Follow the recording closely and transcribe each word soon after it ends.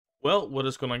Well, what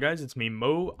is going on, guys? It's me,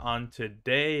 Mo, and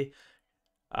today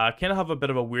kind of have a bit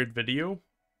of a weird video.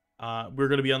 We're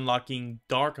going to be unlocking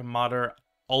Dark Matter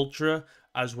Ultra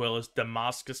as well as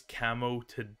Damascus Camo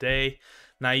today.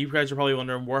 Now, you guys are probably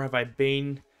wondering, where have I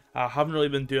been? I haven't really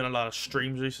been doing a lot of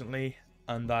streams recently,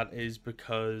 and that is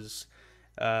because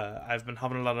I've been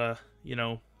having a lot of,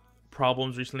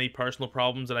 problems recently, personal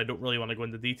problems that I don't really want to go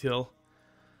into detail.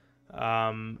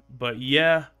 But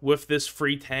yeah, with this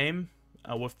free time,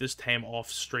 with this time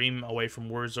off stream, away from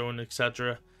Warzone,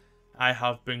 etc., I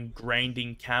have been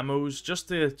grinding camos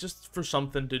just for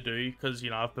something to do, because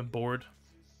I've been bored.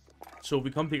 So if we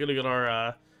come take a look at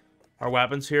our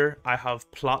weapons here, I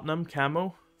have platinum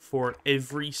camo for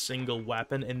every single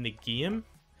weapon in the game.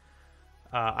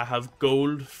 I have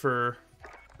gold for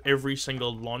every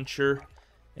single launcher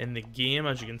in the game,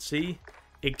 as you can see,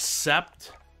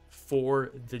 except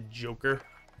for the Joker.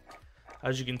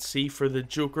 As you can see, for the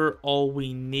Joker, all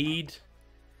we need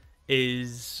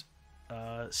is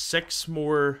 6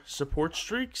 more support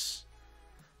streaks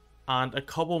and a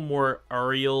couple more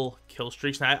aerial kill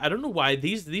streaks. Now, I don't know why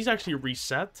these actually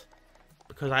reset,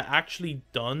 because I actually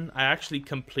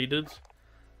completed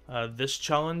this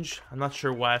challenge. I'm not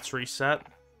sure why it's reset.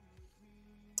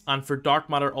 And for Dark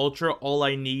Matter Ultra, all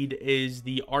I need is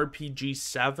the RPG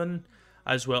 7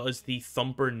 as well as the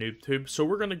Thumper Noob Tube. So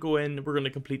we're going to go in, we're going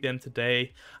to complete them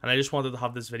today, and I just wanted to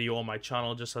have this video on my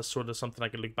channel just as sort of something I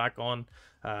could look back on,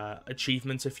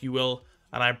 achievements, if you will.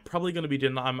 And I'm probably going to be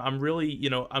doing, I'm really,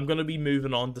 I'm going to be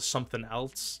moving on to something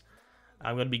else.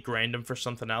 I'm going to be grinding for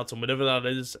something else, and whatever that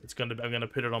is, I'm going to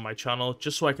put it on my channel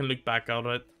just so I can look back at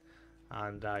it.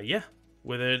 And yeah,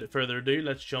 without further ado,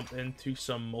 let's jump into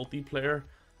some multiplayer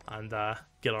and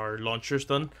get our launchers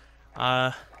done.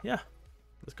 Yeah,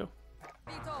 let's go.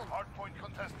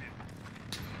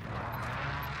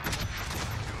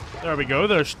 There we go,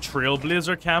 there's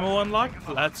Trailblazer camo unlocked.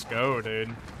 Let's go,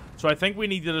 dude. So I think we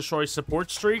need to destroy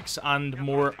support streaks and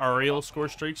more aerial score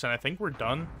streaks, and I think we're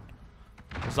done.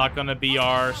 Is that going to be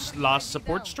our last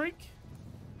support streak?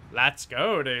 Let's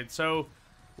go, dude. So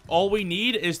all we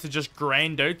need is to just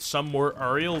grind out some more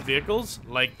aerial vehicles,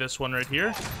 like this one right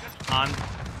here,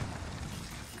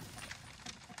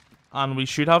 and we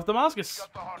should have Damascus.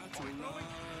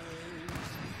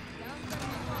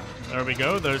 There we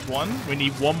go, there's one. We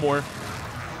need one more.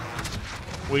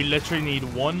 We literally need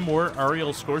one more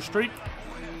aerial score streak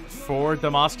for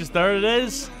Damascus. There it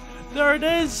is. There it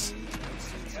is.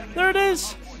 There it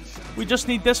is. We just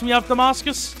need this and we have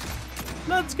Damascus.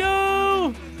 Let's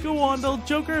go. Go on, little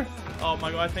Joker. Oh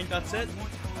my god, I think that's it.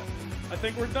 I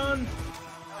think we're done.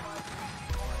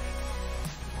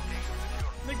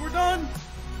 I think we're done.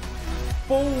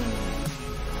 Boom.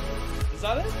 Is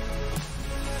that it?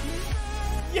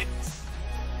 Yes.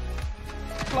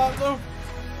 Platinum.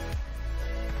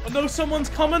 Oh no, someone's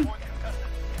coming.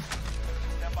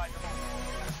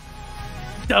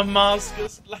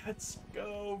 Damascus, let's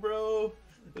go, bro.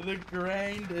 The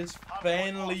grind is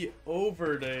finally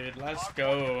over, dude. Let's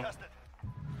go.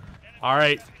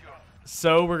 Alright,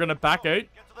 so we're gonna back out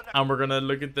and we're gonna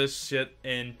look at this shit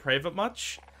in private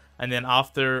match. And then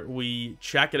after we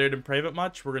check it out in private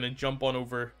match, we're gonna jump on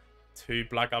over to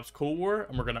Black Ops Cold War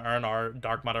and we're gonna earn our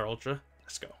Dark Matter Ultra.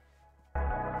 Let's go.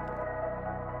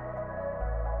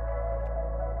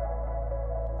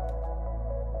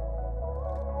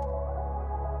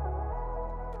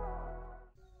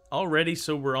 Alrighty,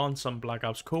 so we're on some Black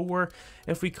Ops Cold War.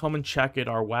 If we come and check out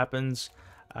our weapons,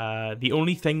 the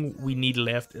only thing we need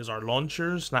left is our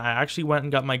launchers. Now, I actually went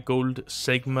and got my gold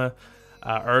Sigma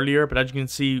earlier, but as you can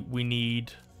see,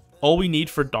 all we need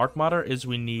for Dark Matter is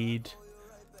we need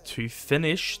to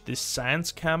finish this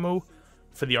science camo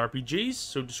for the RPGs,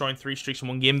 so destroying 3 streaks in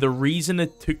one game. The reason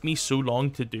it took me so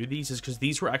long to do these is because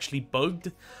these were actually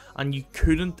bugged, and you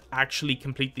couldn't actually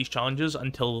complete these challenges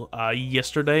until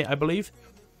yesterday, I believe.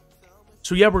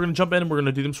 So yeah, we're going to jump in and we're going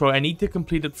to do them. So I need to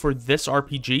complete it for this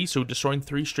RPG, so destroying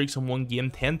 3 streaks in one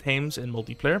game 10 times in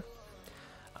multiplayer.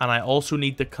 And I also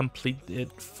need to complete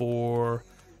it for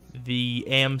the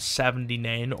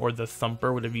M79 or the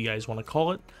Thumper, whatever you guys want to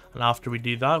call it. And after we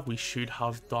do that, we should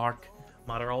have Dark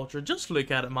Matter Ultra. Just look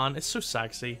at it, man. It's so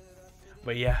sexy.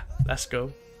 But yeah, let's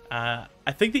go. I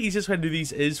think the easiest way to do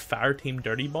these is Fireteam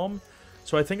Dirty Bomb.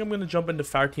 So I think I'm going to jump into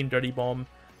Fireteam Dirty Bomb,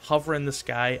 hover in the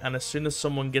sky, and as soon as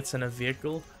someone gets in a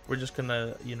vehicle, we're just going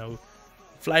to,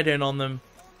 fly down on them,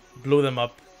 blow them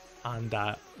up, and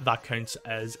that counts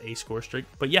as a score streak.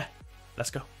 But yeah,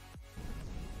 let's go.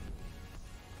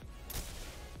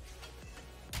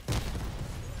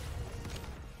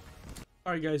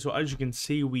 Alright guys, so as you can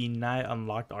see, we now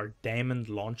unlocked our diamond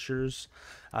launchers.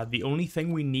 The only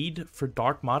thing we need for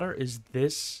Dark Matter is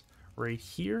this right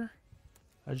here.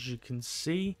 As you can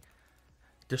see,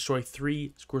 destroy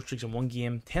 3 score streaks in one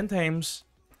game 10 times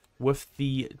with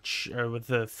the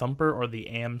Thumper or the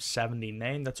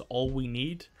M79. That's all we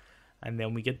need. And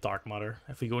then we get Dark Matter.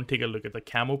 If we go and take a look at the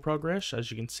camo progress, as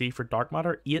you can see for Dark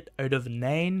Matter, 8 out of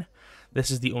 9.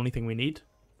 This is the only thing we need.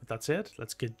 But that's it.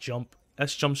 Let's jump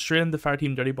straight into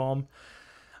Fireteam Dirty Bomb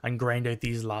and grind out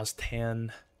these last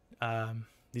 10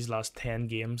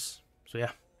 games. So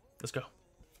yeah, let's go.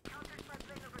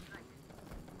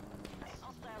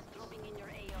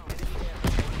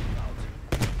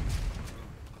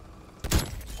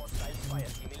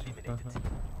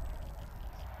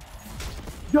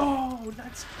 Yo,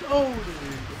 let's go,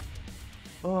 dude.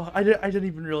 Oh, I didn't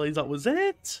even realize that was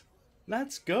it.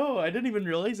 Let's go. I didn't even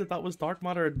realize that was Dark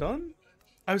Matter done.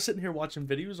 I was sitting here watching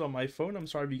videos on my phone. I'm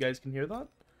sorry if you guys can hear that.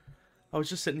 I was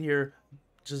just sitting here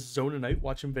just zoning out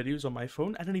watching videos on my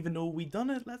phone. I didn't even know we done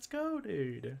it. Let's go,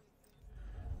 dude.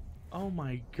 Oh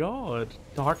my god.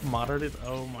 Dark Matter did.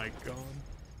 Oh my god.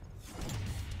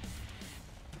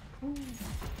 Ooh.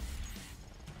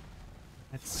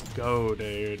 Let's go,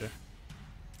 dude.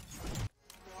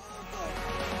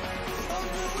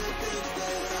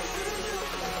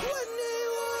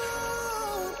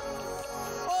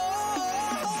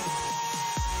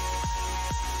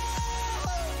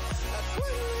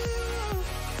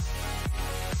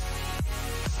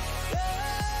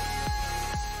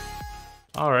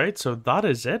 Alright, so that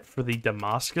is it for the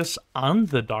Damascus and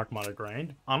the Dark Matter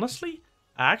grind. Honestly,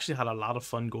 I actually had a lot of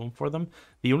fun going for them.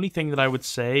 The only thing that I would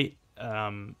say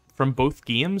from both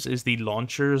games is the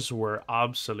launchers were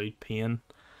absolute pain.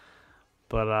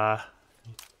 But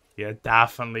yeah,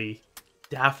 definitely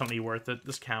worth it.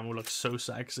 This camo looks so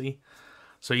sexy.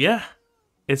 So yeah,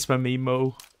 it's been me,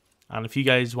 Mo. And if you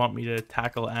guys want me to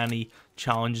tackle any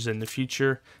challenges in the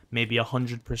future, maybe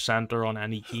 100% or on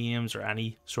any games or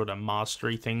any sort of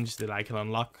mastery things that I can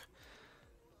unlock,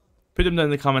 put them down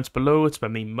in the comments below. It's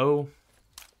been me, Mo.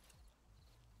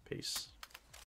 Peace.